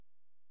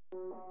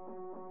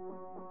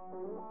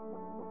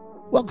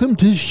Welcome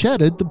to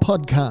Shattered, the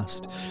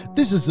podcast.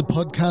 This is a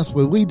podcast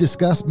where we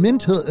discuss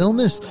mental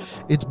illness.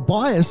 It's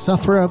by a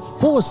sufferer,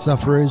 for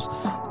sufferers,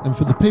 and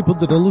for the people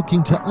that are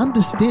looking to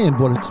understand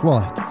what it's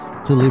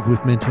like to live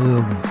with mental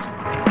illness.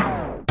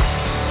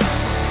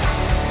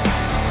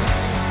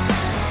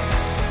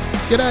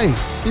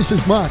 G'day, this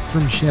is Mark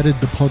from Shattered,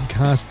 the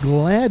podcast.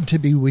 Glad to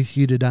be with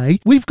you today.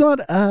 We've got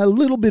a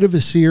little bit of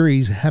a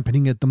series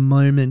happening at the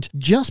moment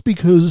just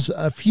because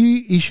a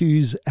few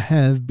issues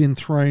have been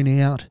thrown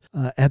out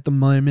at the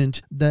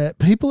moment that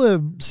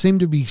people seem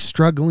to be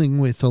struggling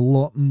with a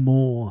lot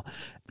more.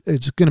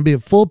 It's going to be a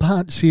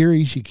 4-part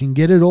series. You can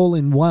get it all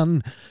in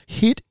one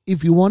hit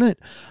if you want it,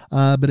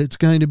 but it's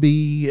going to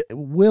be,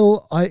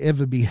 will I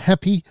ever be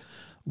happy?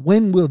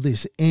 When will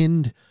this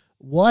end?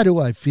 Why do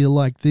I feel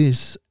like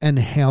this, and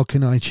how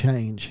can I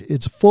change?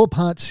 It's a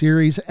 4-part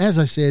series. As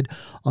I said,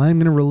 I'm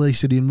going to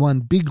release it in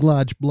one big,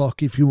 large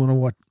block if you want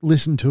to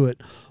listen to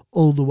it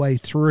all the way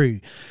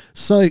through.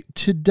 So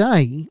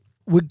today,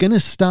 we're going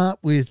to start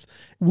with,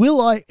 will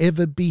I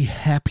ever be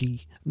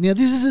happy? Now,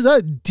 this is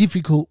a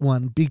difficult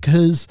one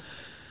because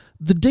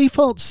the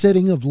default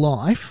setting of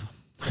life,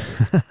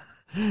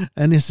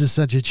 and this is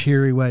such a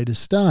cheery way to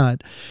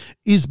start,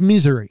 is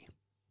misery.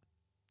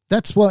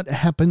 That's what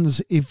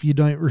happens if you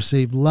don't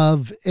receive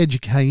love,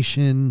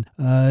 education,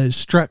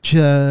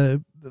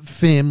 structure,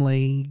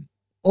 family.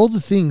 All the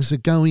things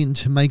that go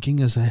into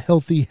making us a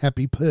healthy,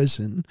 happy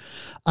person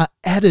are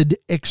added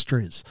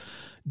extras.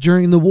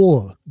 During the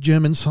war,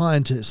 German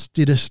scientists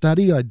did a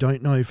study. I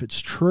don't know if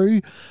it's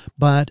true,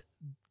 but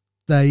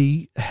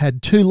they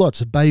had 2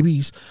 lots of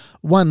babies.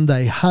 One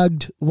they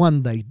hugged,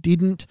 one they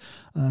didn't.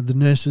 The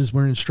nurses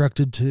were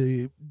instructed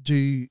to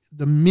do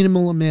the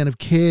minimal amount of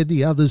care.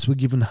 The others were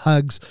given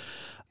hugs.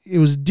 It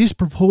was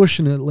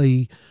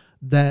disproportionately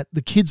that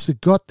the kids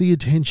that got the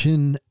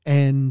attention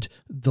and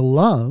the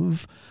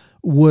love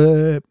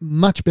were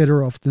much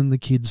better off than the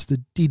kids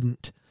that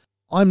didn't.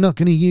 I'm not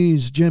going to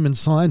use German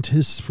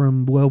scientists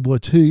from World War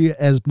II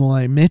as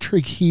my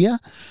metric here,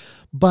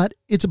 but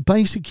it's a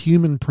basic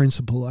human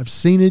principle. I've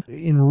seen it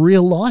in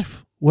real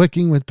life.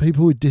 Working with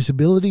people with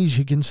disabilities,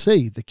 you can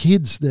see the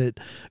kids that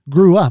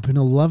grew up in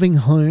a loving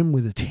home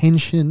with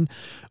attention,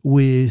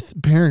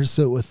 with parents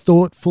that were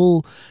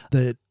thoughtful,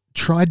 that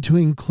tried to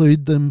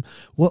include them,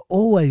 were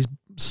always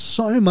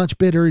so much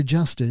better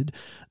adjusted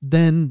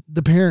than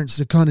the parents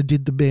that kind of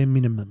did the bare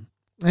minimum.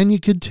 And you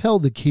could tell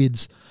the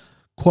kids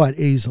quite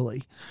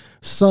easily.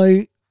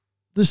 So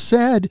the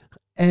sad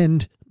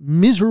and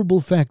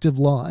miserable fact of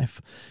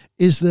life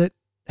is that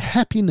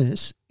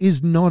happiness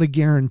is not a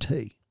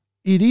guarantee.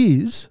 It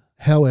is,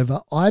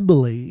 however, I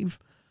believe,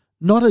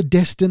 not a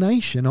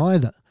destination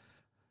either.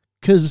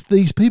 Because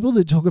these people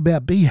that talk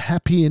about be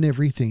happy and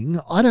everything,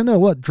 I don't know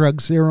what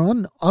drugs they're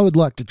on. I would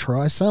like to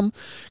try some,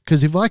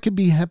 because if I could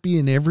be happy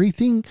in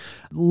everything,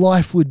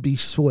 life would be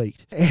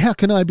sweet. How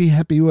can I be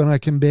happy when I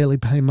can barely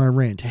pay my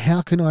rent?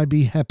 How can I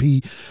be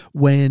happy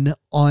when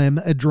I'm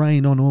a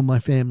drain on all my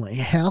family?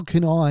 How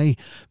can I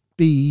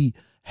be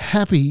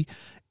happy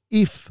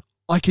if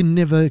I can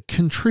never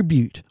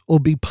contribute or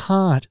be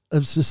part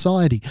of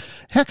society?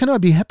 How can I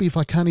be happy if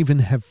I can't even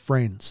have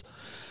friends?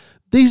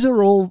 These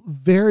are all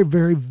very,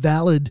 very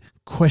valid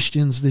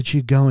questions that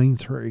you're going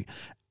through.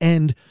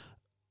 And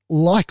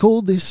like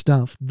all this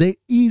stuff, there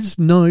is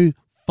no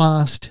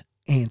fast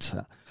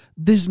answer.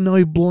 There's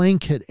no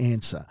blanket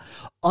answer.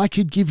 I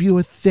could give you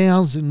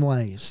 1,000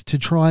 ways to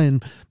try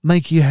and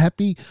make you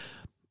happy.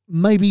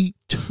 Maybe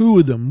 2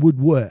 of them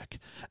would work.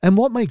 And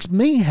what makes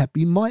me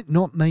happy might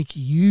not make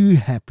you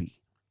happy.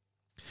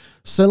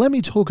 So let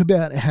me talk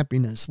about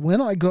happiness.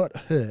 When I got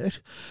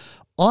hurt,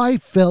 I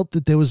felt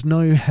that there was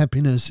no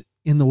happiness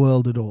in the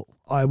world at all.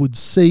 I would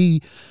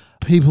see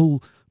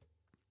people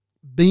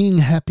being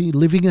happy,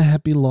 living a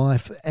happy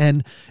life,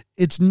 and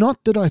it's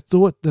not that I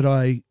thought that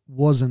I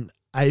wasn't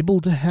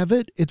able to have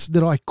it, it's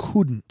that I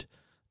couldn't,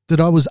 that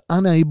I was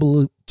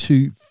unable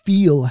to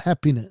feel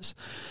happiness.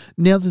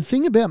 Now, the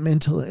thing about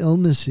mental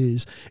illness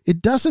is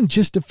it doesn't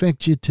just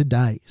affect your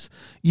todays.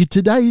 Your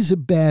todays are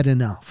bad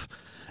enough.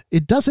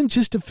 It doesn't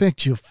just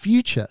affect your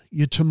future,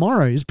 your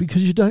tomorrows,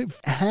 because you don't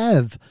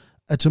have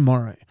a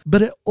tomorrow,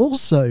 but it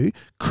also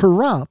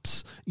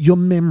corrupts your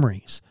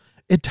memories.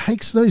 It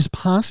takes those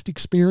past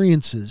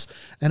experiences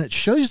and it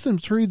shows them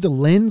through the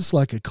lens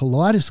like a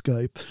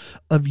kaleidoscope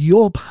of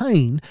your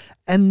pain,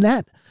 and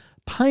that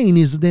pain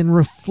is then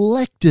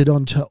reflected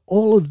onto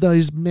all of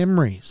those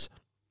memories.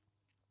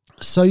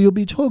 So you'll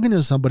be talking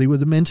to somebody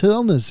with a mental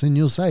illness and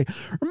you'll say,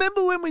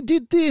 remember when we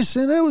did this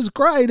and it was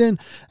great, and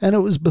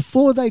it was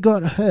before they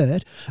got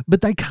hurt,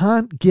 but they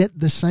can't get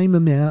the same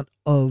amount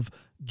of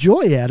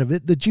joy out of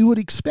it that you would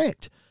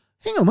expect.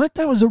 Hang on, mate,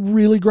 that was a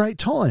really great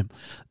time.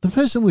 The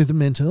person with a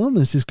mental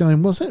illness is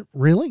going, was it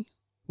really?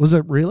 Was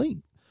it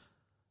really?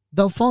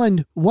 They'll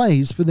find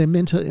ways for their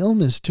mental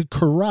illness to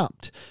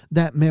corrupt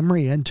that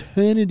memory and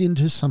turn it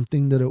into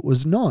something that it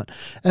was not.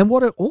 And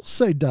what it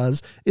also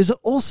does is it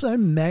also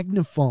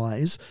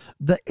magnifies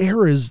the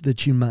errors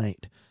that you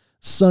made.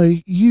 So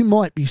you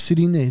might be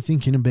sitting there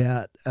thinking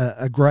about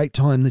a great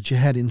time that you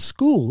had in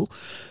school.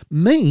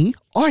 Me,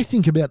 I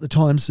think about the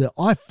times that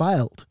I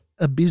failed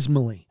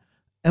abysmally.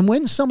 And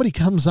when somebody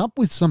comes up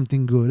with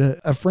something good,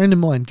 a friend of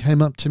mine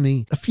came up to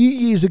me a few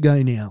years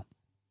ago now.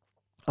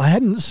 I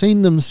hadn't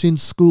seen them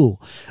since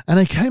school. And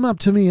they came up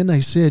to me and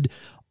they said,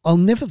 I'll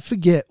never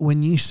forget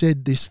when you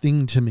said this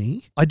thing to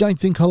me. I don't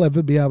think I'll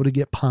ever be able to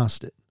get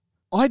past it.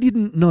 I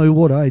didn't know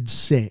what I'd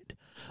said,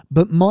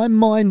 but my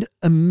mind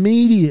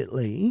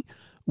immediately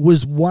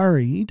was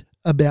worried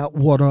about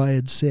what I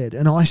had said,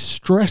 and I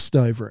stressed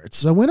over it.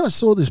 So when I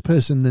saw this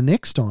person the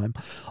next time,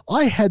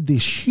 I had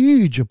this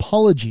huge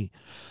apology.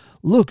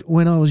 Look,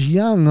 when I was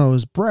young, I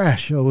was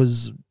brash, I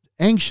was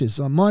anxious,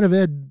 I might have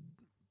had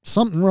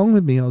something wrong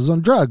with me, I was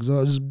on drugs, I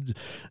was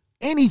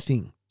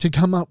anything to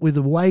come up with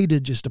a way to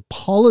just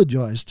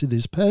apologize to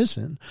this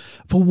person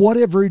for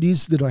whatever it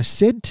is that I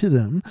said to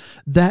them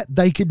that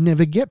they could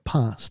never get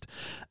past.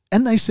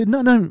 And they said,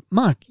 no,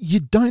 Mark, you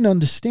don't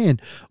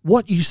understand.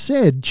 What you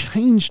said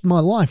changed my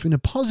life in a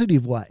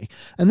positive way.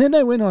 And then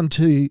they went on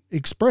to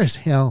express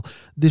how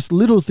this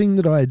little thing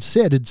that I had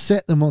said had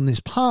set them on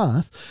this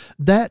path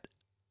that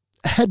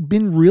had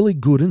been really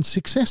good and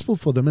successful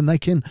for them. And they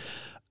can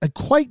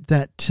equate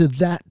that to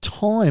that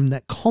time,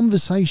 that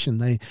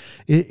conversation.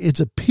 It's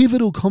a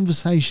pivotal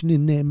conversation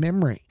in their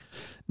memory.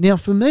 Now,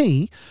 for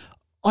me,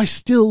 I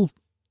still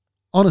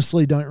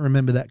honestly don't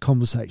remember that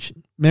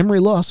conversation. Memory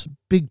loss,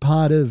 big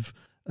part of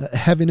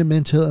having a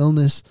mental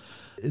illness,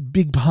 a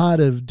big part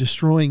of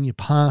destroying your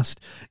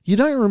past. You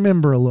don't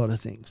remember a lot of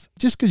things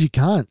just because you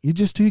can't. You're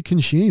just too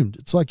consumed.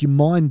 It's like your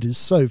mind is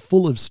so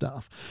full of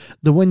stuff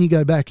that when you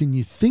go back and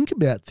you think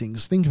about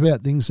things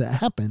that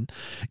happen,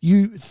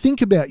 you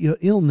think about your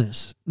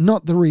illness,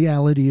 not the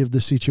reality of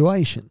the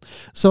situation.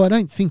 So I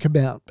don't think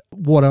about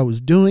what I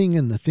was doing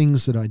and the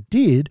things that I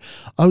did.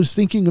 I was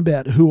thinking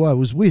about who I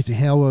was with,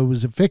 how I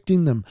was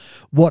affecting them,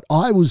 what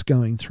I was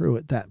going through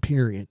at that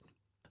period.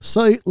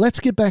 So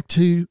let's get back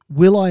to,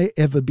 will I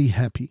ever be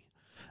happy?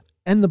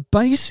 And the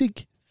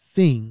basic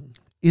thing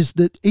is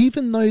that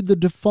even though the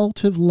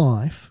default of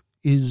life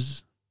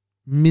is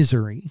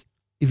misery,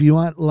 if you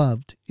aren't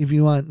loved, if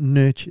you aren't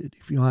nurtured,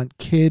 if you aren't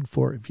cared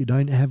for, if you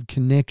don't have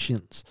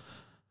connections,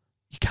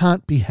 you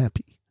can't be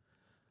happy.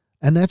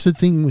 And that's the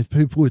thing with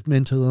people with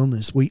mental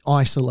illness. We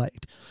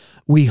isolate.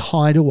 We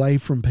hide away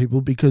from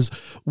people because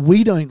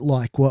we don't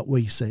like what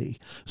we see.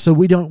 So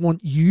we don't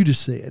want you to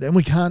see it. And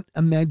we can't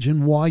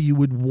imagine why you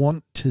would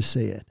want to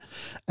see it.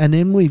 And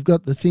then we've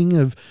got the thing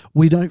of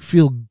we don't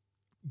feel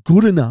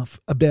good enough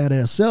about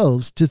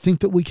ourselves to think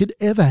that we could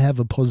ever have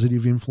a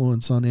positive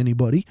influence on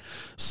anybody.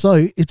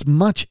 So it's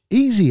much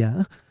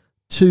easier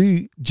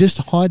to just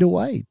hide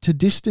away, to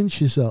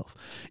distance yourself.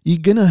 You're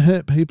going to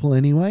hurt people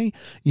anyway.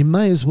 You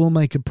may as well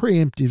make a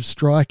preemptive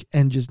strike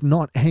and just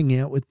not hang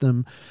out with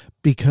them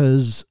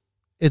because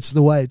it's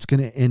the way it's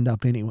going to end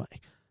up anyway.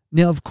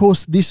 Now, of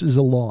course, this is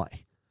a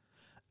lie.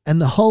 And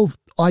the whole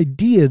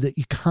idea that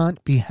you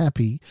can't be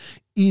happy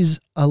is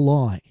a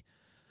lie.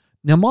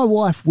 Now, my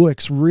wife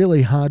works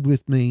really hard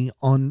with me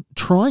on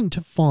trying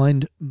to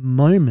find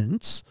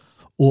moments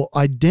or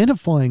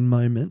identifying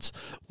moments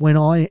when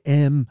I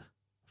am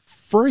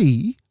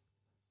free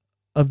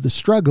of the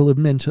struggle of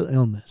mental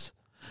illness.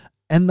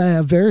 And they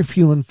are very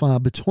few and far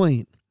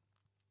between.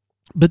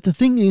 But the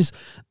thing is,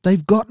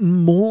 they've gotten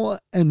more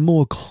and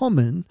more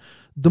common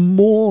the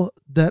more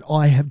that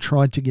I have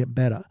tried to get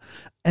better.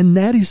 And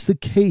that is the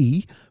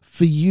key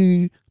for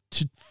you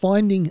to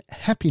finding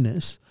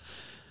happiness.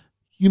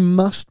 You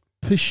must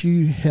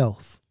pursue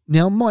health.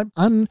 Now, my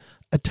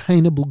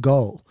unattainable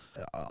goal,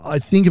 I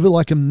think of it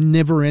like a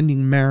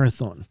never-ending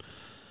marathon.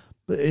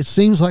 It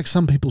seems like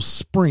some people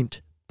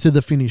sprint to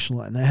the finish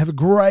line. They have a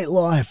great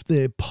life.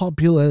 They're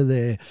popular.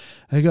 They've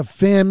got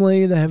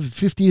family. They have a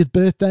 50th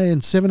birthday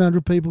and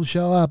 700 people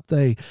show up.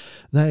 They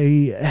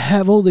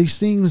have all these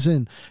things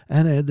and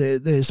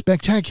they're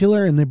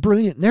spectacular and they're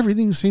brilliant and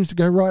everything seems to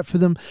go right for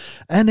them.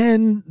 And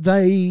then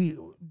they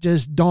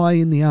just die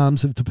in the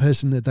arms of the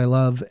person that they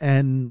love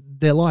and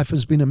their life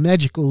has been a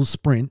magical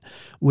sprint,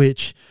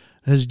 which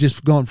has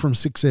just gone from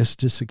success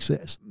to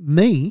success.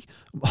 Me,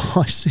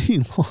 I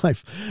see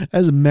life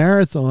as a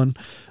marathon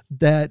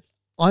that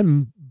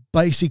I'm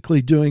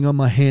basically doing on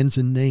my hands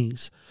and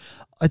knees.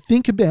 I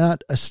think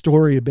about a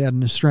story about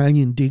an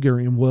Australian digger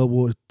in World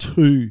War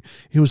II.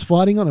 He was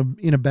fighting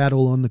in a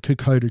battle on the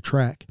Kokoda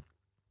track.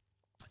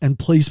 And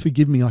please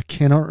forgive me, I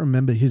cannot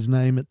remember his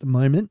name at the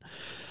moment.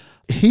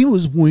 He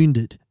was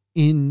wounded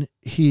in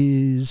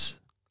his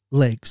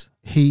legs.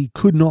 He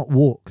could not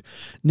walk.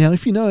 Now,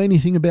 if you know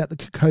anything about the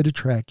Kokoda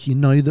track, you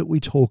know that we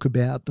talk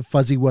about the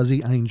Fuzzy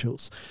Wuzzy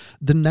Angels,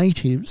 the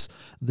natives,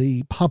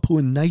 the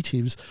Papuan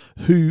natives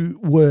who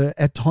were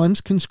at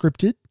times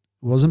conscripted,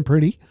 wasn't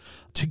pretty,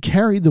 to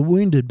carry the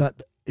wounded,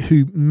 but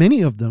who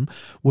many of them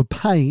were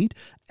paid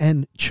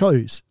and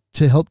chose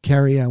to help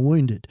carry our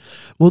wounded.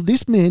 Well,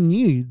 this man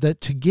knew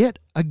that to get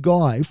a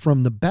guy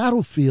from the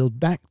battlefield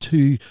back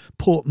to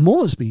Port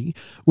Moresby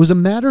was a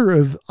matter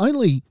of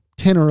only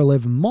 10 or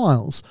 11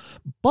 miles,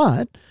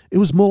 but it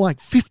was more like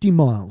 50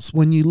 miles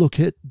when you look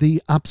at the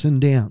ups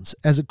and downs.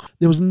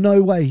 There was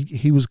no way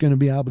he was going to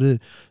be able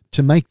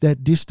to make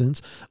that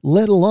distance,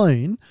 let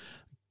alone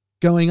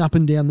going up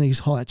and down these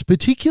heights,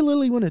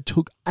 particularly when it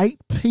took 8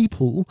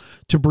 people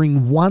to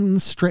bring one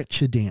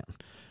stretcher down,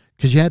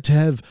 because you had to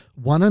have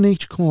one on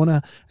each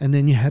corner and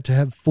then you had to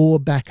have 4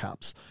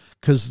 backups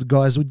because the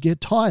guys would get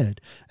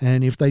tired.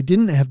 And if they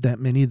didn't have that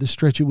many, the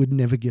stretcher would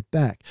never get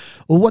back.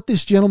 Well, what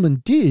this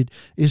gentleman did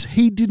is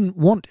he didn't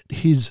want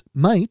his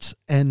mates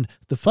and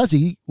the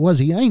fuzzy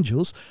wuzzy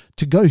angels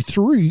to go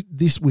through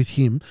this with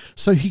him,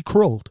 so he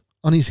crawled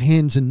on his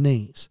hands and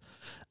knees.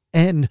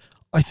 And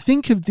I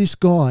think of this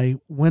guy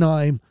when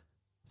I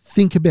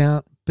think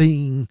about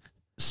being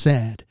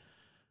sad.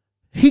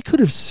 He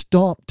could have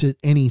stopped at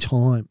any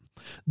time.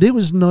 There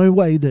was no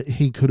way that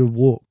he could have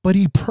walked, but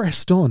he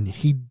pressed on.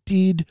 He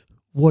did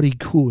what he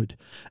could.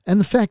 And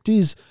the fact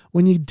is,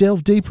 when you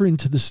delve deeper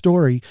into the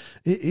story,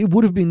 it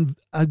would have been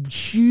a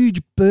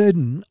huge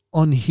burden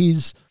on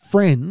his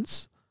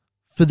friends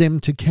for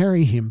them to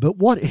carry him. But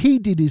what he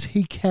did is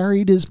he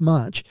carried as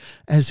much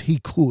as he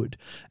could.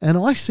 And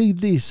I see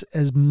this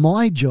as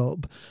my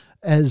job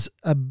as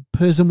a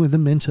person with a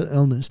mental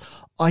illness.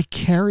 I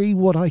carry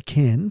what I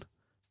can,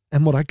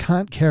 and what I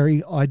can't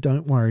carry, I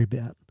don't worry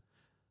about.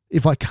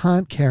 If I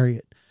can't carry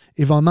it,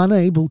 if I'm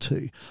unable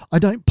to, I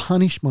don't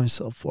punish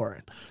myself for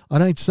it. I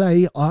don't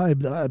say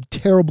I'm a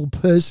terrible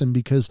person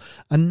because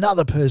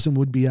another person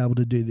would be able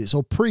to do this,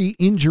 or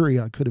pre-injury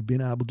I could have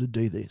been able to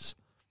do this.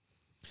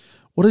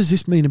 What does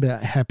this mean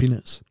about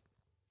happiness?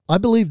 I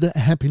believe that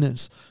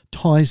happiness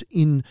ties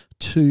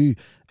into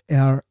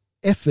our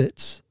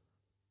efforts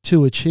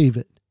to achieve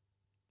it.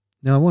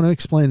 Now, I want to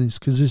explain this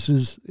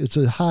because it's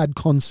a hard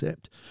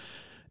concept.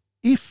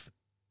 If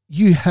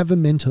you have a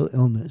mental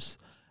illness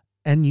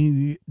and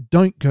you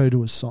don't go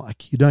to a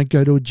psych, you don't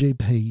go to a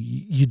GP,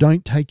 you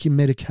don't take your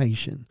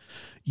medication,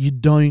 you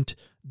don't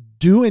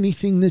do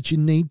anything that you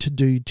need to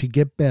do to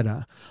get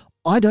better,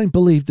 I don't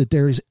believe that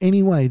there is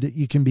any way that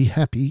you can be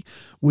happy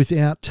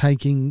without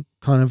taking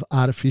kind of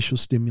artificial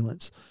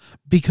stimulants,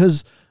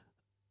 because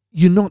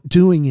you're not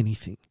doing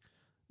anything.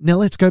 Now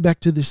let's go back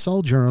to this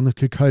soldier on the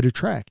Kokoda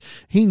track.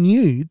 He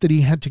knew that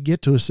he had to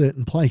get to a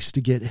certain place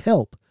to get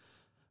help.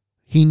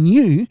 He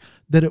knew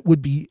that it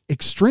would be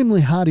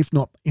extremely hard, if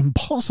not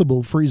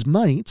impossible, for his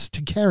mates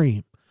to carry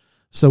him.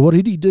 So what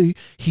did he do?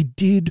 He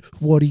did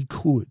what he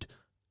could.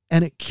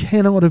 And it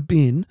cannot have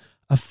been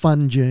a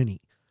fun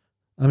journey.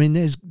 I mean,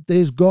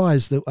 there's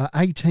guys that are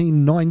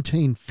 18,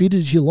 19, fit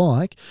as you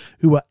like,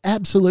 who are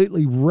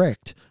absolutely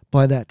wrecked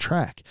by that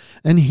track.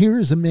 And here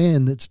is a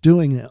man that's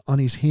doing it on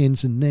his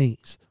hands and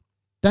knees.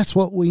 That's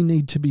what we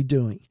need to be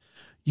doing.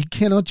 You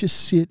cannot just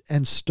sit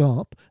and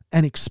stop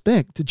and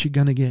expect that you're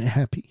going to get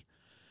happy.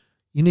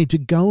 You need to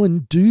go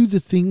and do the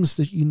things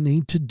that you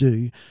need to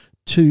do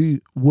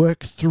to work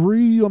through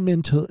your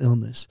mental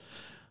illness.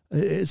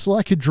 It's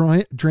like a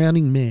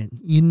drowning man.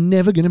 You're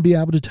never going to be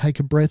able to take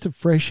a breath of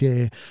fresh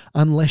air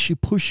unless you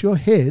push your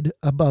head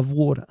above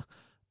water.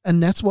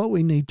 And that's what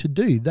we need to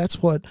do.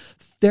 That's what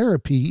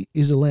therapy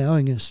is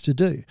allowing us to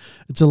do.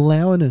 It's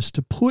allowing us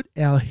to put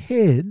our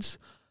heads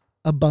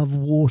above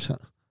water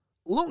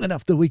long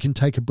enough that we can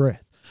take a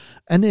breath.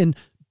 And then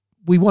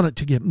we want it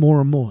to get more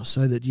and more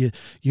so that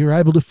you're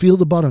able to feel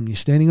the bottom. You're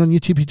standing on your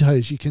tippy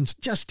toes. You can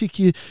just stick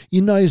your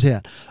nose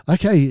out.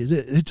 Okay,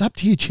 it's up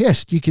to your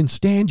chest. You can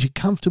stand. You're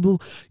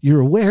comfortable. You're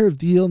aware of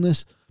the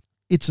illness.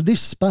 It's this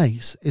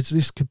space. It's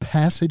this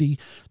capacity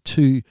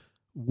to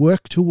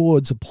work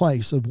towards a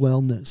place of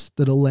wellness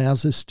that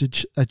allows us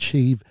to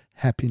achieve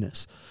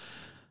happiness.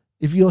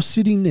 If you're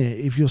sitting there,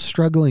 if you're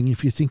struggling,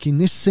 if you're thinking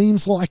this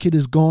seems like it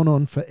has gone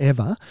on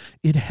forever,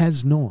 it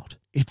has not.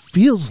 It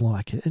feels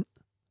like it.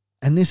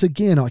 And this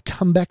again, I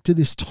come back to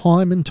this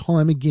time and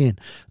time again.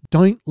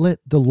 Don't let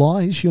the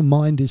lies your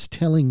mind is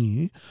telling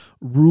you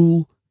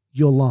rule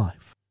your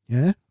life.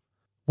 Yeah?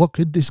 What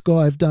could this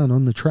guy have done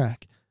on the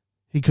track?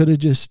 He could have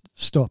just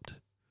stopped.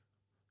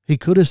 He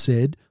could have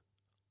said,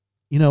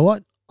 you know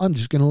what? I'm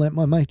just going to let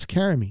my mates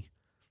carry me.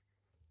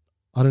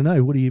 I don't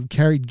know. Would he have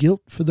carried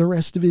guilt for the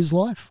rest of his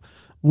life?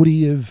 Would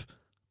he have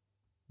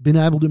been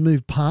able to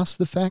move past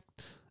the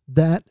fact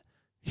that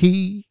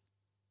he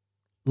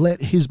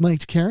let his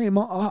mates carry him?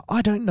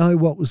 I don't know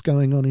what was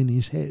going on in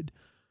his head.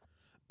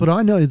 But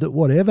I know that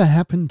whatever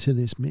happened to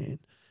this man,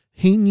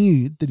 he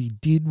knew that he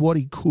did what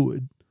he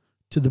could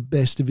to the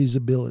best of his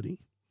ability.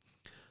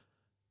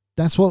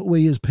 That's what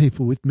we as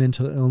people with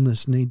mental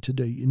illness need to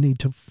do. You need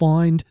to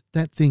find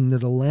that thing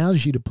that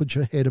allows you to put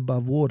your head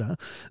above water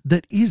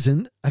that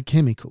isn't a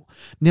chemical.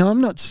 Now,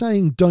 I'm not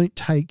saying don't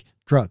take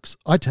drugs.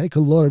 I take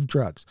a lot of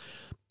drugs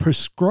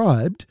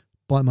prescribed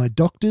by my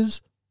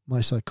doctors,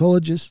 my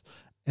psychologists,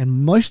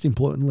 and most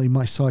importantly,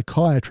 my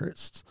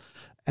psychiatrists.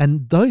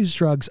 And those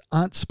drugs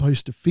aren't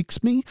supposed to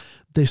fix me.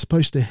 They're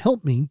supposed to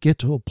help me get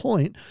to a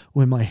point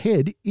where my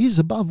head is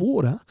above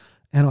water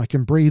and I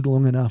can breathe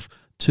long enough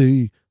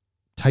to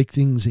take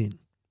things in.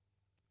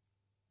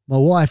 My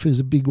wife is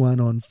a big one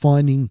on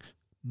finding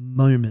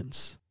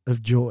moments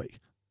of joy,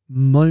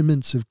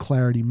 moments of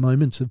clarity,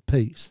 moments of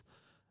peace.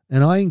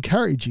 And I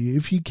encourage you,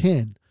 if you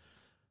can,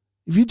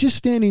 if you're just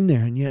standing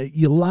there and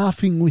you're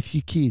laughing with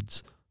your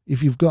kids,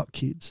 if you've got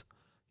kids,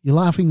 you're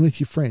laughing with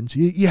your friends,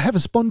 you have a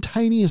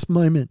spontaneous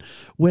moment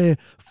where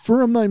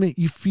for a moment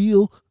you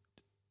feel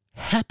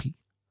happy,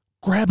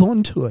 grab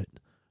onto it,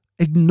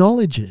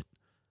 acknowledge it.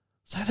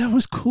 So that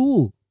was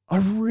cool. I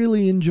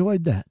really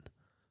enjoyed that.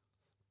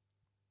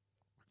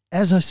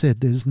 As I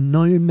said, there's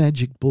no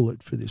magic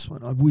bullet for this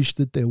one. I wish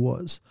that there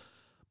was.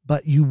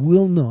 But you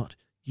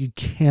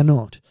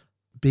cannot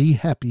be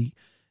happy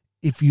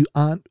if you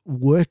aren't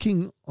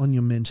working on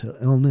your mental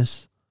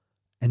illness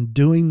and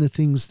doing the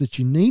things that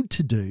you need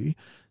to do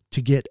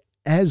to get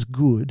as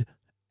good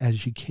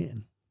as you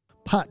can.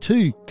 Part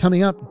 2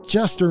 coming up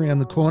just around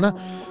the corner.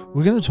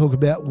 We're going to talk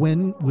about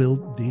when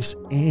will this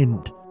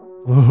end.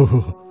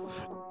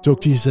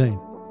 Talk to you soon.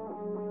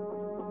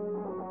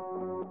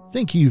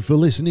 Thank you for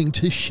listening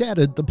to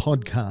Shattered the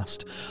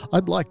podcast.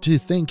 I'd like to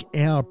thank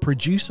our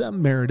producer,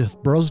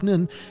 Meredith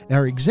Brosnan,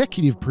 our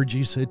executive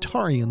producer,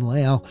 Torian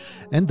Lau,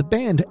 and the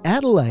band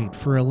Adelaide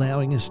for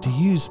allowing us to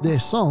use their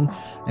song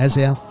as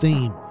our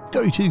theme.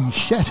 Go to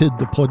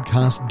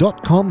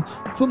shatteredthepodcast.com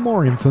for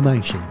more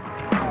information.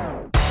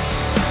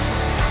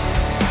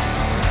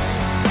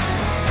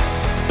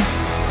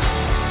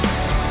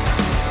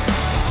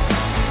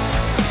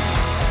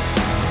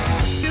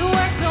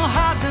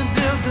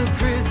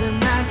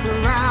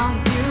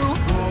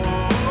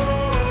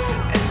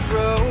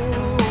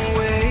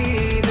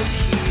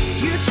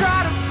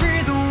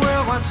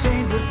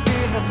 Chains of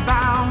fear have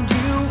bound